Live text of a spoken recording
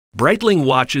Breitling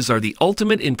watches are the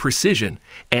ultimate in precision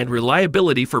and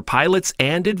reliability for pilots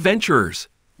and adventurers.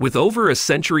 With over a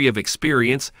century of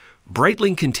experience,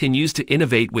 Breitling continues to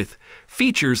innovate with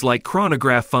features like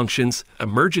chronograph functions,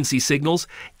 emergency signals,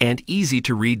 and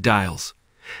easy-to-read dials.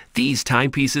 These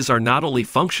timepieces are not only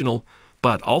functional,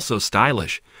 but also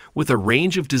stylish, with a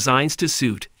range of designs to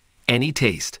suit any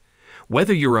taste.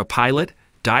 Whether you're a pilot,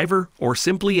 diver, or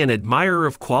simply an admirer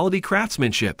of quality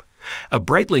craftsmanship, a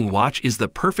Breitling watch is the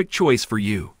perfect choice for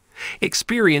you.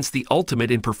 Experience the ultimate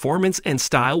in performance and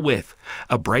style with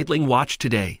a Breitling watch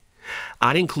today.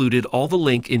 I included all the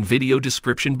link in video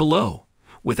description below.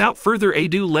 Without further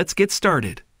ado, let's get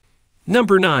started.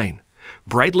 Number 9.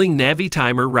 Breitling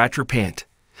Navitimer Rattrapante.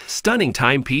 Stunning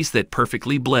timepiece that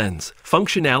perfectly blends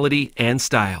functionality and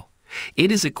style.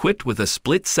 It is equipped with a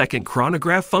split-second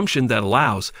chronograph function that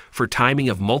allows for timing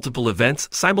of multiple events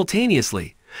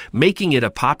simultaneously, making it a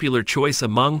popular choice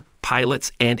among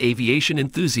pilots and aviation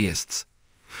enthusiasts.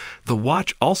 The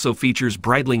watch also features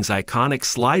Breitling's iconic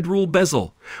slide rule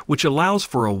bezel, which allows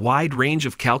for a wide range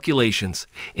of calculations,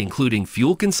 including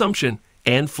fuel consumption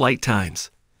and flight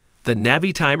times. The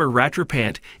Navitimer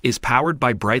Rattrapante is powered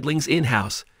by Breitling's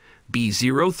in-house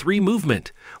B03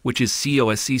 movement, which is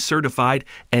COSC certified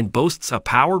and boasts a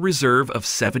power reserve of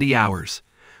 70 hours.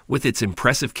 With its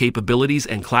impressive capabilities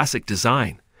and classic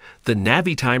design, the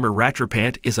Navitimer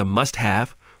Rattrapante is a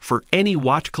must-have for any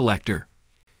watch collector.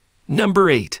 Number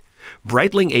 8.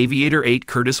 Breitling Aviator 8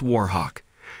 Curtiss Warhawk.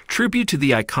 Tribute to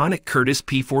the iconic Curtiss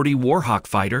P-40 Warhawk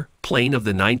fighter plane of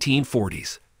the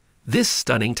 1940s. This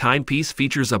stunning timepiece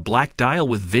features a black dial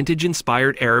with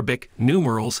vintage-inspired Arabic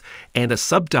numerals and a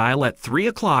subdial at 3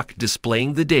 o'clock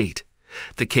displaying the date.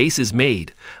 The case is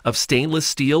made of stainless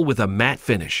steel with a matte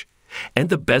finish, and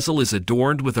the bezel is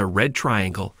adorned with a red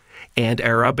triangle and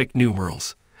Arabic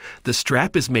numerals. The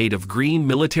strap is made of green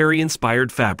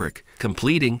military-inspired fabric,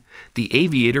 completing the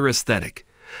aviator aesthetic.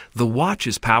 The watch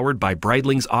is powered by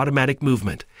Breitling's automatic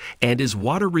movement and is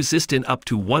water-resistant up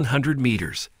to 100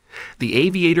 meters. The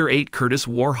Aviator 8 Curtiss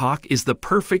Warhawk is the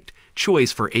perfect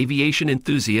choice for aviation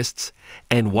enthusiasts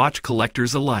and watch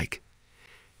collectors alike.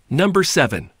 Number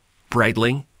 7.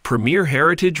 Breitling Premier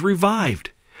Heritage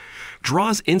Revived.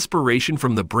 Draws inspiration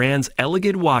from the brand's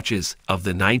elegant watches of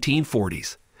the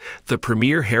 1940s. The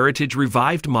Premier Heritage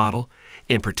Revived model,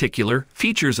 in particular,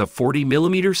 features a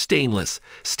 40mm stainless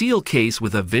steel case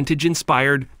with a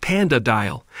vintage-inspired panda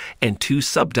dial and 2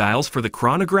 subdials for the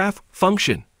chronograph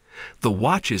function. The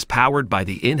watch is powered by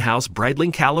the in-house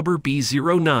Breitling caliber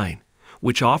B09,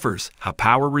 which offers a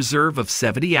power reserve of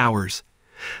 70 hours.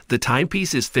 The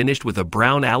timepiece is finished with a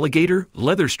brown alligator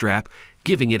leather strap,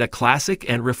 giving it a classic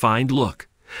and refined look.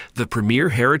 The Premier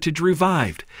Heritage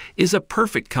Revived is a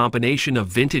perfect combination of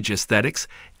vintage aesthetics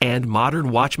and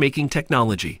modern watchmaking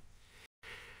technology.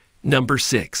 Number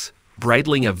 6.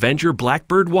 Breitling Avenger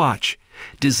Blackbird watch.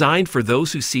 Designed for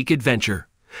those who seek adventure.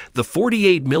 The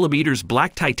 48mm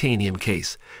black titanium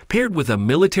case, paired with a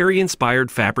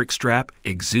military-inspired fabric strap,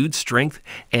 exudes strength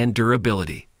and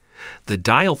durability. The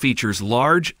dial features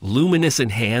large,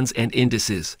 luminescent hands and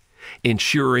indices,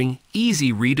 ensuring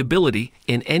easy readability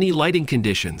in any lighting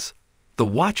conditions. The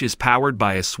watch is powered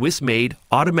by a Swiss-made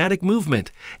automatic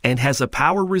movement and has a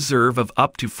power reserve of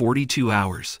up to 42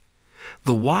 hours.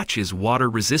 The watch is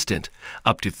water-resistant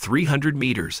up to 300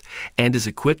 meters and is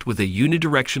equipped with a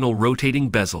unidirectional rotating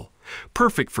bezel,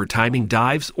 perfect for timing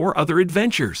dives or other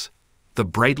adventures. The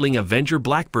Breitling Avenger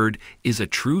Blackbird is a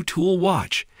true tool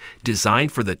watch,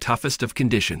 designed for the toughest of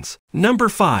conditions. Number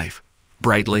 5.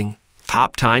 Breitling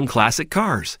TopTime Classic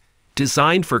Cars.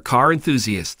 Designed for car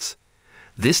enthusiasts.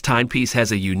 This timepiece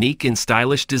has a unique and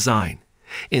stylish design,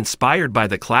 inspired by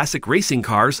the classic racing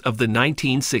cars of the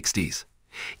 1960s.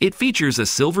 It features a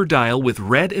silver dial with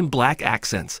red and black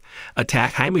accents, a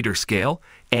tachymeter scale,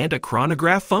 and a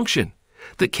chronograph function.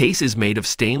 The case is made of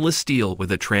stainless steel with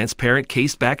a transparent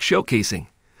caseback showcasing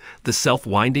the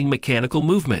self-winding mechanical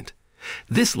movement.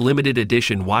 This limited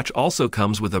edition watch also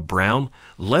comes with a brown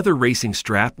leather racing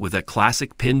strap with a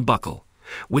classic pin buckle.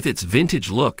 With its vintage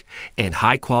look and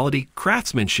high-quality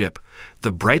craftsmanship,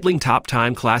 the Breitling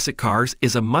TopTime Classic Cars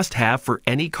is a must-have for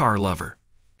any car lover.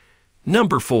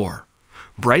 Number 4.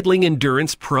 Breitling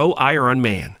Endurance Pro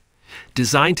IRONMAN.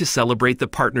 Designed to celebrate the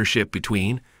partnership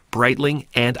between Breitling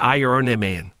and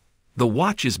IRONMAN. The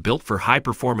watch is built for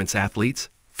high-performance athletes,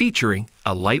 featuring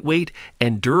a lightweight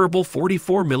and durable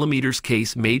 44mm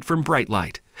case made from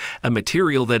Breitlight, a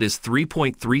material that is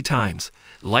 3.3 times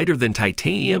lighter than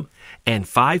titanium and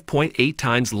 5.8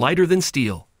 times lighter than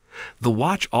steel. The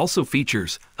watch also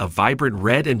features a vibrant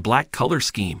red and black color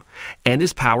scheme and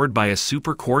is powered by a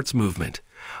super quartz movement,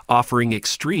 offering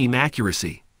extreme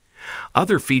accuracy.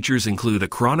 Other features include a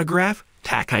chronograph,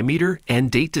 tachymeter,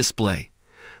 and date display.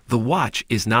 The watch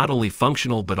is not only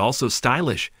functional but also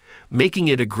stylish, making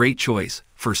it a great choice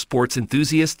for sports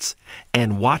enthusiasts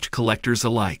and watch collectors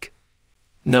alike.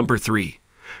 Number 3.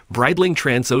 Breitling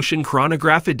Transocean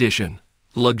Chronograph Edition.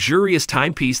 Luxurious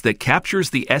timepiece that captures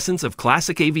the essence of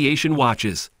classic aviation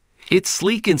watches. Its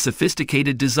sleek and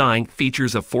sophisticated design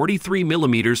features a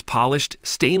 43mm polished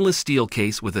stainless steel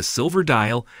case with a silver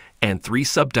dial and 3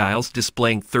 subdials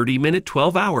displaying 30-minute,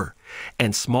 12-hour,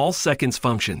 and small seconds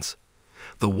functions.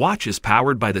 The watch is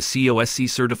powered by the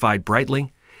COSC-certified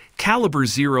Breitling Caliber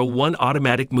 01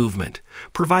 automatic movement,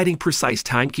 providing precise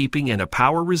timekeeping and a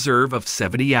power reserve of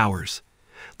 70 hours.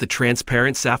 The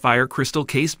transparent sapphire crystal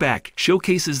case back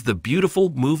showcases the beautiful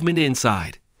movement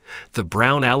inside. The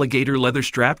brown alligator leather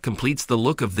strap completes the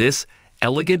look of this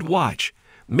elegant watch,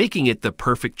 making it the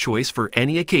perfect choice for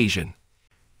any occasion.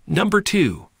 Number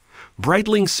 2.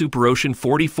 Breitling Superocean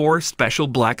 44 Special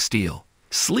Blacksteel.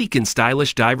 Sleek and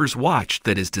stylish diver's watch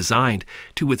that is designed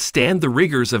to withstand the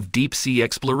rigors of deep-sea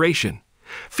exploration.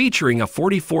 Featuring a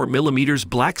 44mm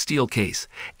Blacksteel case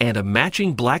and a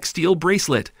matching Blacksteel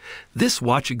bracelet, this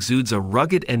watch exudes a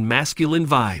rugged and masculine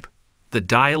vibe. The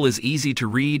dial is easy to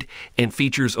read and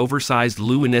features oversized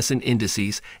luminescent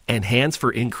indices and hands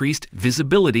for increased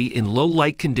visibility in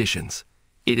low-light conditions.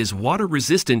 It is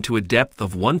water-resistant to a depth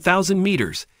of 1,000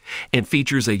 meters and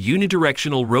features a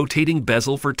unidirectional rotating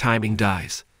bezel for timing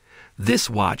dives. This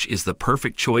watch is the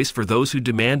perfect choice for those who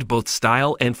demand both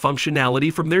style and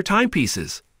functionality from their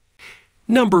timepieces.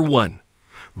 Number 1.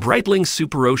 Breitling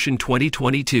Superocean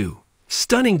 2022.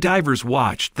 Stunning diver's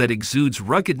watch that exudes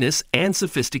ruggedness and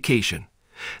sophistication.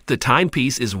 The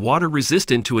timepiece is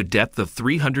water-resistant to a depth of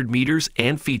 300 meters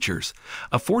and features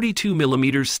a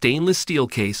 42mm stainless steel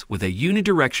case with a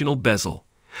unidirectional bezel.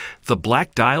 The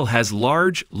black dial has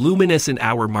large, luminescent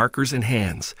hour markers and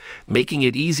hands, making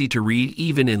it easy to read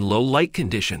even in low-light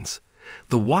conditions.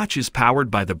 The watch is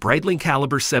powered by the Breitling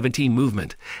Caliber 17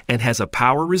 movement and has a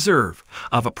power reserve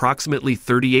of approximately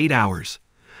 38 hours.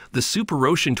 The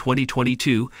Superocean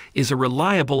 2022 is a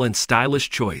reliable and stylish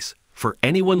choice for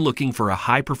anyone looking for a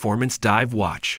high-performance dive watch.